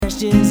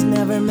questions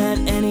never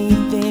meant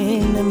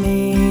anything to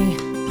me.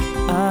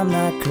 I'm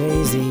not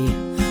crazy,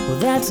 well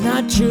that's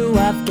not true.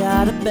 I've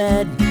got a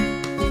bed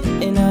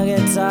and a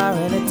guitar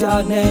and a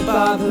dog named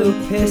Bob who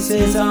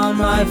pisses on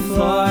my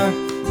floor.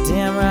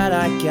 Damn right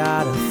I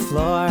got a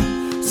floor.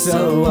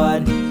 So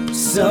what,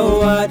 so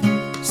what,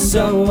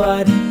 so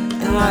what?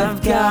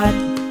 I've got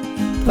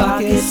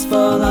pockets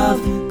full of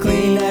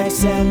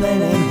Kleenex and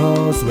linen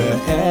holes where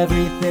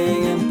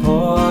everything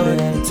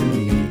important to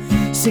me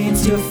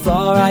seems to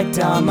fall right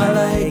down my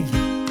leg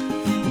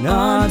and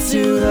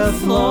onto the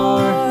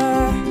floor.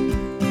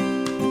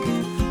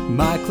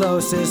 My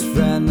closest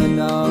friend,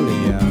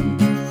 Linoleum,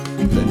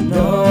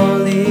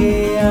 Linoleum,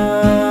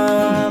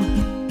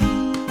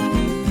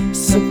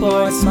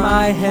 supports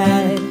my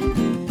head.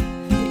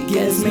 It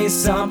gives me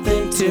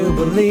something to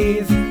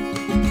believe.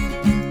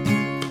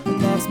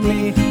 That's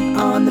me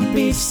on the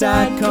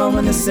beachside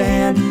combing the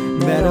sand,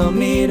 metal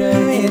meter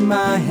in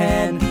my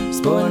hand,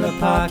 sporting a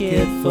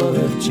pocket full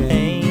of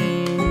change.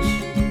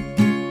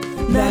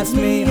 That's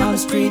me on the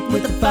street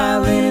with a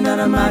violin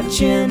under my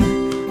chin,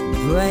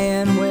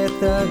 playing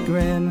with a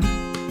grin,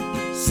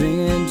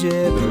 singing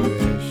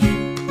gibberish.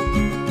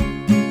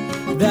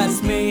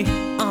 That's me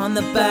on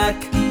the back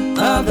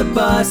of the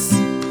bus.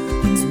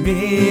 It's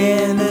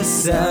me in the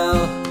cell.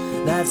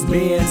 That's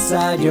me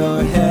inside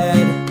your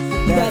head.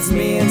 That's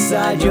me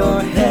inside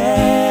your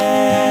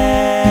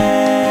head.